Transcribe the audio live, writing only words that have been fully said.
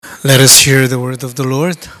Let us hear the word of the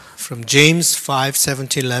Lord from James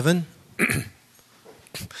 5:7-11.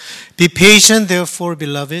 Be patient, therefore,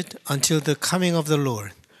 beloved, until the coming of the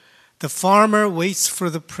Lord. The farmer waits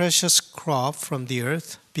for the precious crop from the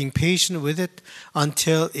earth, being patient with it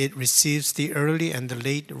until it receives the early and the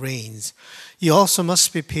late rains. You also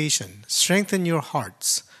must be patient. Strengthen your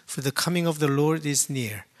hearts, for the coming of the Lord is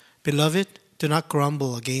near. Beloved, do not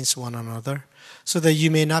grumble against one another, so that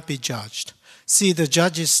you may not be judged. See, the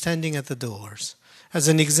judge is standing at the doors. As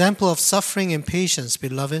an example of suffering and patience,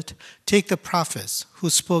 beloved, take the prophets who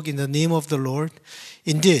spoke in the name of the Lord.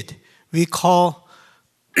 Indeed, we call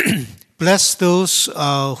bless those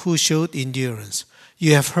who showed endurance.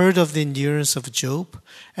 You have heard of the endurance of Job,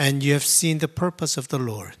 and you have seen the purpose of the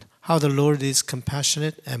Lord, how the Lord is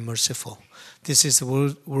compassionate and merciful. This is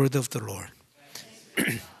the word of the Lord.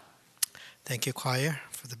 Thank you, choir,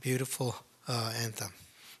 for the beautiful anthem.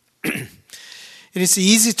 It is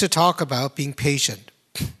easy to talk about being patient,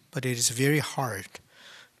 but it is very hard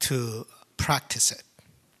to practice it.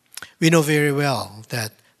 We know very well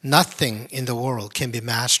that nothing in the world can be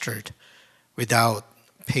mastered without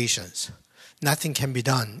patience. Nothing can be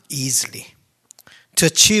done easily. To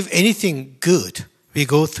achieve anything good, we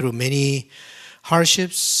go through many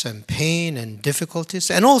hardships and pain and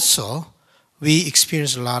difficulties, and also we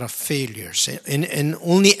experience a lot of failures. And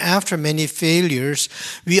only after many failures,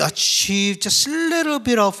 we achieve just a little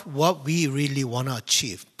bit of what we really want to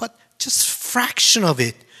achieve. But just a fraction of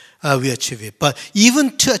it, we achieve it. But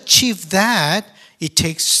even to achieve that, it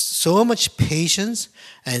takes so much patience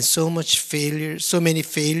and so much failure, so many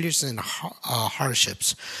failures and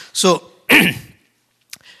hardships. So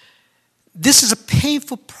this is a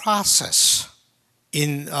painful process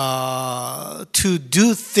to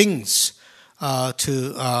do things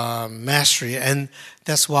to mastery, and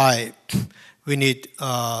that's why we need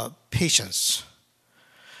patience.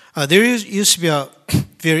 There used to be a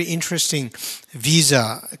very interesting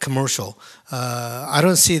Visa commercial. I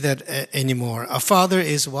don't see that anymore. A father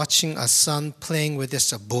is watching a son playing with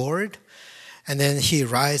this board, and then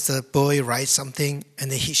the boy writes something,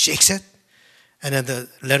 and then he shakes it, and then the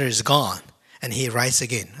letter is gone, and he writes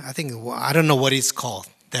again. I don't know what it's called,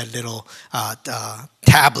 that little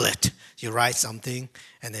tablet. You write something,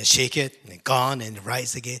 and then shake it, and it's gone, and it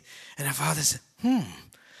writes again. And the father said,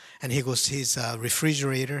 And he goes to his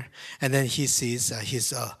refrigerator, and then he sees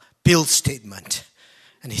his bill statement.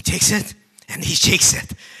 And he takes it, and he shakes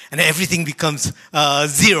it, and everything becomes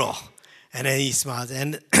zero. And then he smiles.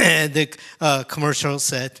 And the commercial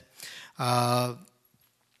said,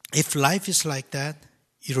 if life is like that,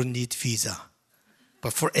 you don't need Visa.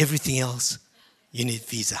 But for everything else, you need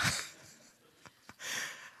Visa.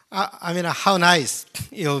 How nice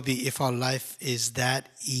it will be if our life is that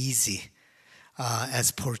easy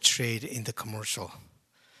as portrayed in the commercial.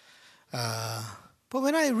 But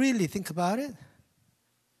when I really think about it,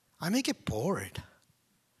 I may get bored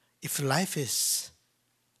if life is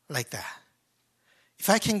like that. If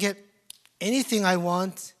I can get anything I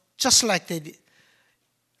want just like that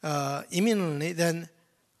imminently, then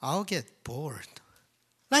I'll get bored.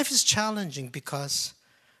 Life is challenging because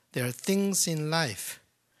there are things in life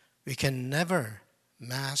we can never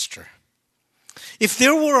master. If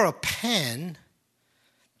there were a pen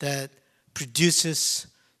that produces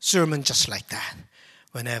sermon just like that,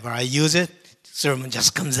 whenever I use it, sermon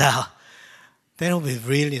just comes out, then it'll be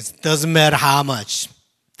brilliant. Doesn't matter how much,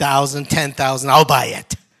 1,000, 10,000, I'll buy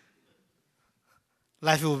it.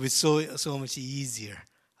 Life will be so much easier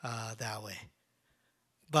that way.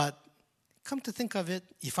 But come to think of it,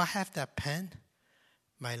 if I have that pen,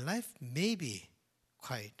 my life may be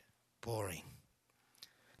quite boring.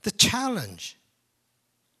 The challenge.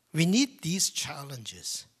 We need these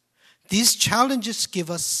challenges. These challenges give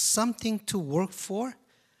us something to work for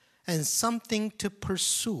and something to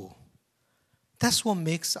pursue. That's what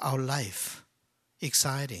makes our life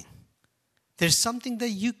exciting. There's something that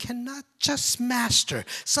you cannot just master,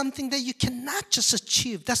 something that you cannot just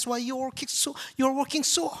achieve. That's why you're working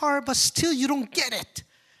so hard, but still you don't get it.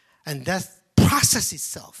 And that process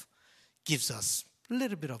itself gives us a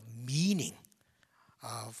little bit of meaning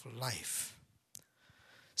of life.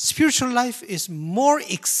 Spiritual life is more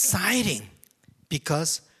exciting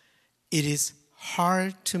because it is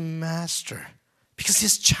hard to master, because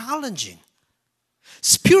it's challenging.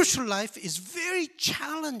 Spiritual life is very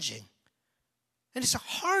challenging, and it's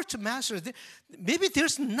hard to master. Maybe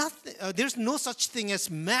there's no such thing as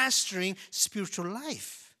mastering spiritual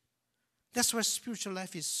life. That's why spiritual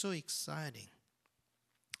life is so exciting.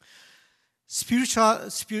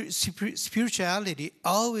 Spirituality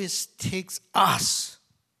always takes us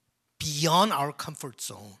beyond our comfort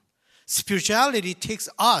zone. Spirituality takes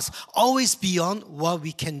us always beyond what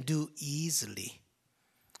we can do easily.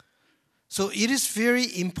 So it is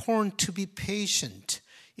very important to be patient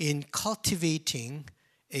in cultivating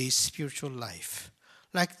a spiritual life.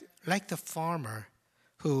 Like the farmer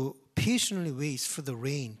who patiently waits for the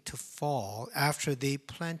rain to fall after they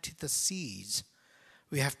planted the seeds.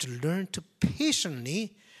 We have to learn to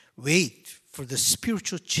patiently wait for the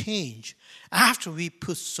spiritual change after we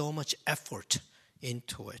put so much effort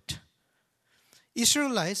into it.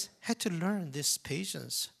 Israelites had to learn this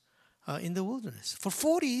patience in the wilderness for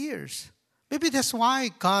 40 years. Maybe that's why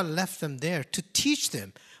God left them there, to teach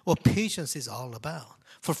them what patience is all about.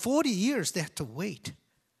 For 40 years, they had to wait.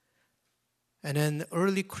 And then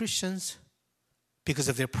early Christians, because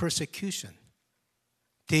of their persecution,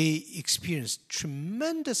 they experienced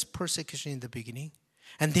tremendous persecution in the beginning,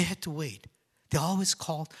 and they had to wait. They always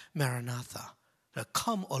called Maranatha,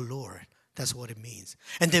 come, O Lord. That's what it means.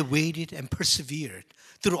 And they waited and persevered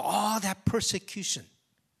through all that persecution.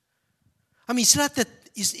 I mean, it's not that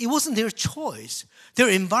it wasn't their choice. Their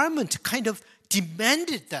environment kind of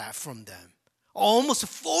demanded that from them, almost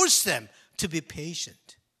forced them to be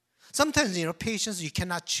patient. Sometimes, patience you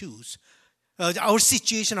cannot choose. Our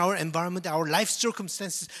situation, our environment, our life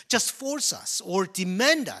circumstances just force us or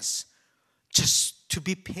demand us just to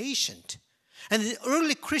be patient. And the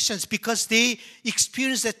early Christians, because they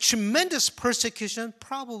experienced that tremendous persecution,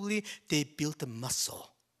 probably they built a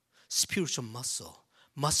muscle, spiritual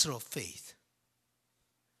muscle of faith.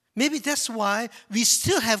 Maybe that's why we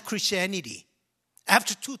still have Christianity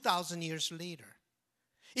after 2,000 years later.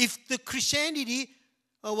 If the Christianity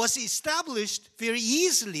was established very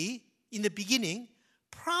easily in the beginning,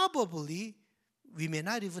 probably we may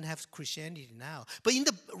not even have Christianity now. But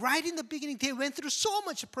right in the beginning, they went through so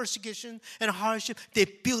much persecution and hardship. They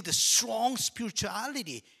built a strong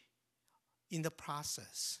spirituality in the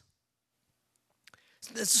process.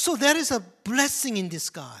 So that is a blessing in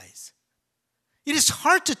disguise. It is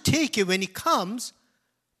hard to take it when it comes,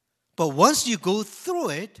 but once you go through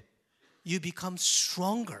it, you become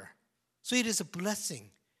stronger. So it is a blessing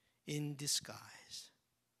in disguise.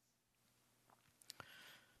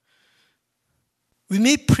 We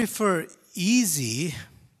may prefer easy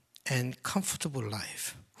and comfortable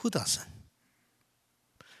life. Who doesn't?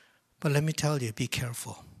 But let me tell you, be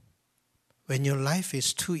careful. When your life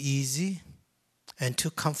is too easy and too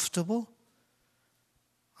comfortable,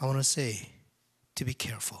 I want to say to be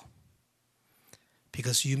careful.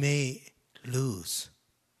 Because you may lose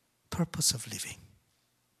purpose of living.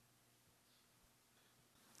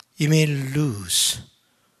 You may lose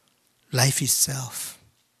life itself.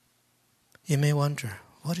 You may wonder,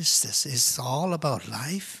 what is this? Is it all about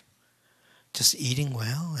life? Just eating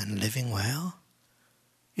well and living well?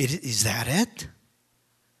 Is that it?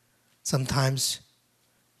 Sometimes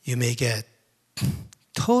you may get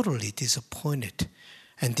totally disappointed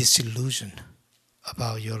and disillusioned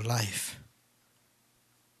about your life.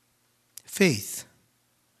 Faith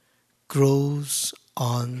grows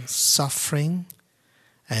on suffering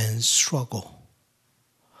and struggle.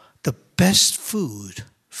 The best food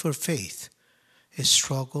for faith is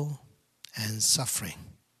struggle and suffering.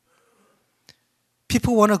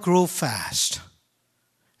 People want to grow fast.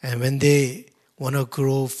 And when they want to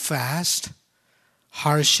grow fast,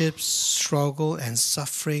 hardships, struggle, and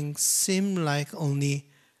suffering seem like only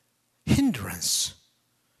hindrance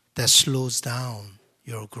that slows down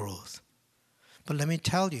your growth. But let me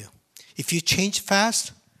tell you, if you change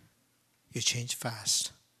fast, you change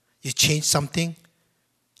fast. You change something,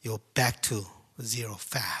 you're back to zero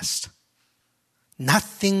fast.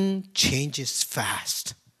 Nothing changes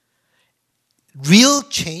fast. Real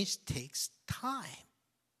change takes time.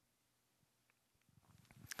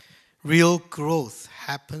 Real growth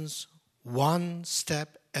happens one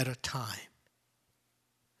step at a time.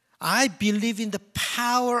 I believe in the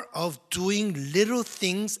power of doing little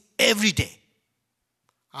things every day.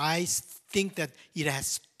 I think that it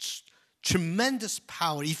has tremendous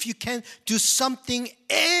power. If you can do something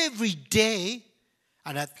every day,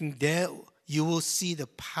 and I think there you will see the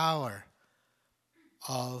power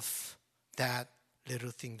of that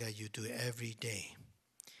little thing that you do every day.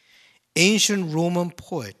 Ancient Roman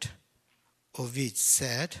poet Ovid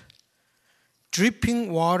said,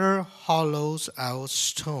 "Dripping water hollows out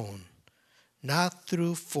stone, not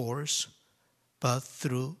through force, but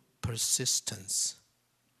through persistence."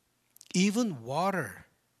 Even water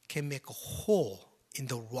can make a hole in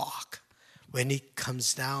the rock when it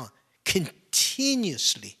comes down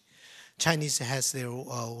continuously. Chinese has their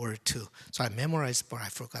word too. So I memorized, but I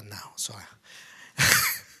forgot now. So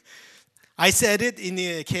I said it in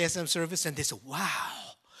the KSM service, and they said,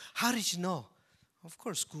 "Wow, how did you know?" Of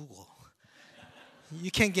course, Google.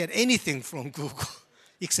 You can't get anything from Google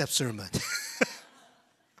except sermon.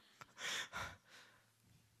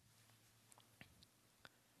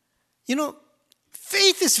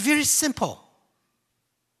 Faith is very simple.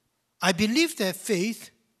 I believe that faith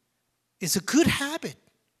is a good habit.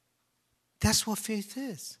 That's what faith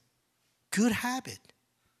is. Good habit.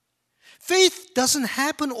 Faith doesn't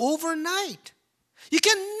happen overnight. You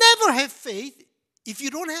can never have faith if you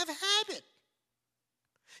don't have a habit.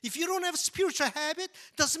 If you don't have a spiritual habit,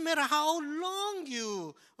 doesn't matter how long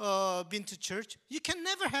you've been to church, you can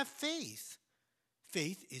never have faith.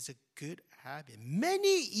 Faith is a good habit.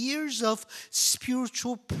 Many years of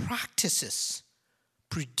spiritual practices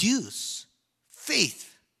produce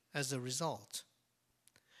faith as a result.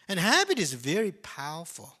 And habit is very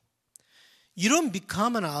powerful. You don't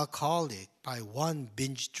become an alcoholic by one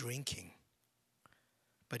binge drinking.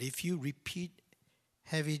 But if you repeat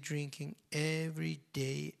heavy drinking every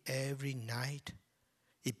day, every night,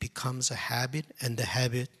 it becomes a habit, and the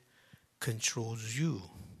habit controls you.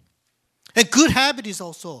 And good habit is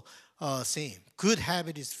also same. Good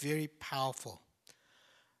habit is very powerful.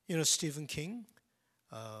 Stephen King,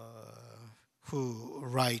 who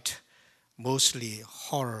write mostly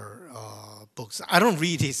horror books. I don't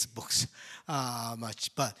read his books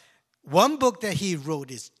much, but one book that he wrote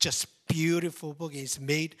is just beautiful book. It's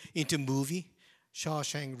made into movie,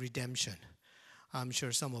 Shawshank Redemption. I'm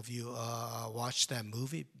sure some of you watched that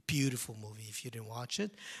movie. Beautiful movie if you didn't watch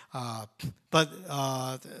it. But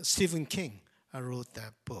Stephen King wrote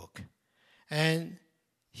that book. And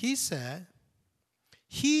he said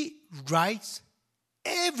he writes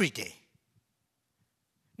every day.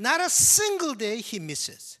 Not a single day he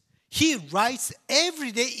misses. He writes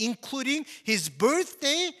every day, including his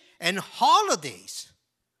birthday and holidays.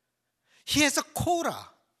 He has a quota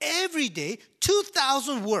every day,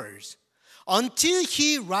 2,000 words. Until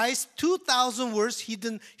he writes 2,000 words, he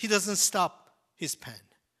doesn't stop his pen.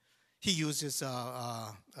 He uses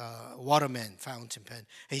a Waterman fountain pen.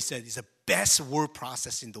 And he said it's the best word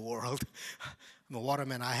process in the world. I'm a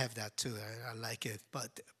Waterman, I have that too. I like it.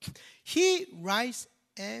 But he writes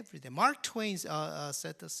every day. Mark Twain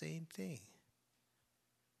said the same thing.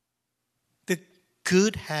 The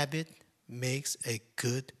good habit makes a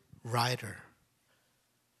good writer.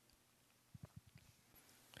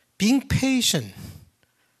 Being patient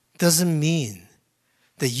doesn't mean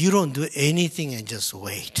that you don't do anything and just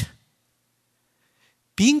wait.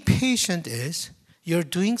 Being patient is you're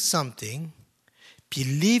doing something,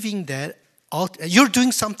 believing that you're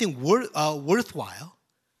doing something worthwhile,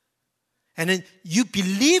 and then you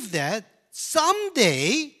believe that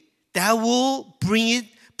someday that will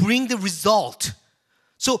bring the result.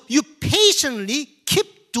 So you patiently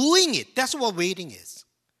keep doing it. That's what waiting is.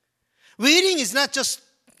 Waiting is not just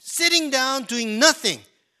sitting down doing nothing.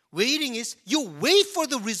 Waiting is you wait for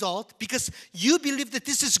the result because you believe that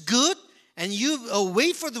this is good, and you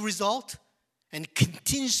wait for the result and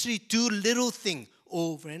continuously do little thing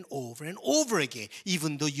over and over and over again,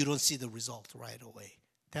 even though you don't see the result right away.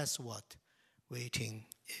 That's what waiting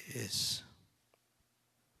is.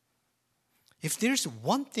 If there's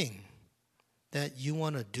one thing that you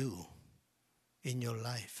want to do in your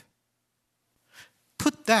life,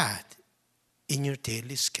 put that in your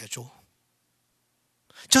daily schedule.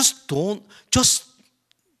 Just don't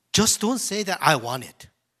say that I want it.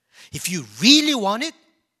 If you really want it,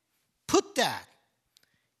 put that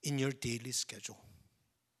in your daily schedule.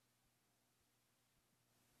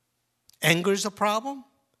 Anger is a problem.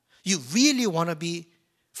 You really want to be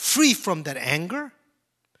free from that anger?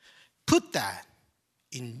 Put that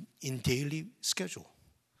in daily schedule.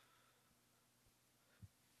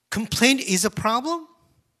 Complaint is a problem?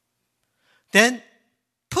 Then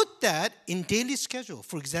put that in daily schedule.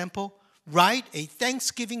 For example, write a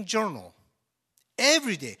Thanksgiving journal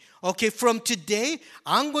every day. Okay, from today,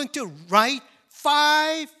 I'm going to write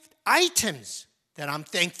 5 items that I'm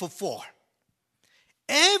thankful for.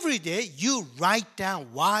 Every day, you write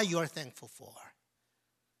down why you are thankful for.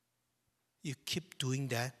 You keep doing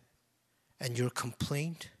that, and your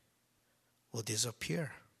complaint will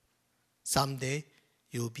disappear. Someday,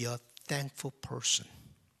 you'll be a thankful person.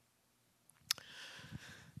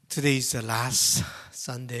 Today is the last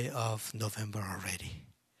Sunday of November already.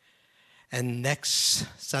 And next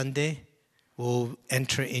Sunday, we'll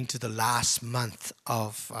enter into the last month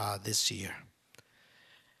of this year.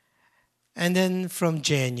 And then from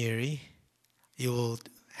January, you will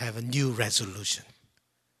have a new resolution.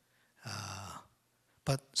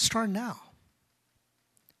 But start now.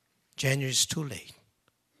 January is too late.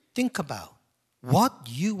 Think about what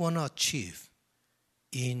you want to achieve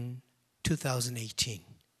in 2018.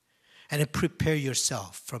 And then prepare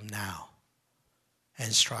yourself from now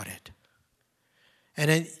and start it. And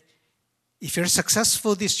then if you're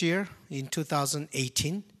successful this year in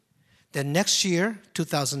 2018, then next year,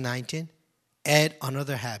 2019, add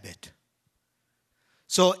another habit.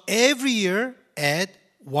 So every year, add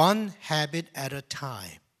one habit at a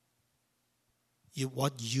time.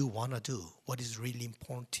 What you want to do, what is really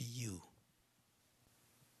important to you.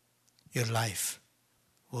 Your life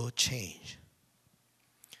will change.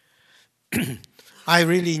 I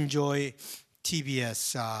really enjoy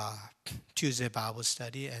TBS Tuesday Bible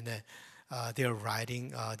Study, and their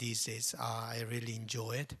writing these days. I really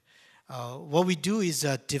enjoy it. What we do is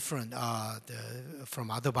different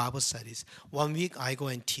from other Bible studies. 1 week I go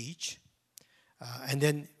and teach, and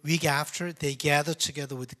then week after they gather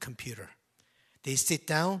together with the computer. They sit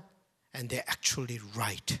down and they actually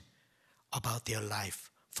write about their life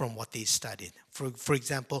from what they studied. For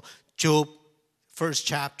example, Job, first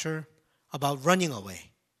chapter about running away.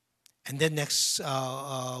 And then next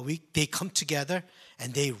week they come together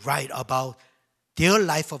and they write about their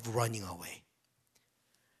life of running away.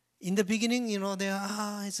 In the beginning, they're,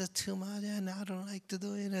 it's too much and I don't like to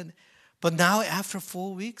do it. But now after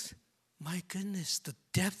 4 weeks, my goodness, the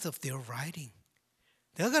depth of their writing.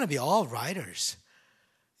 They're going to be all writers.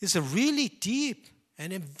 It's a really deep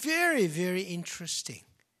and a very, very interesting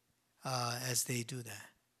as they do that.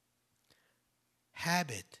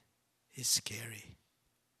 Habit is scary.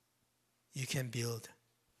 You can build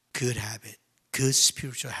good habit, good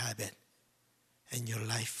spiritual habit, and your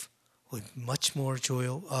life will be much more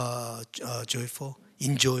joyful,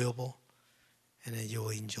 enjoyable, and then you will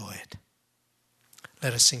enjoy it.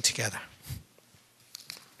 Let us sing together.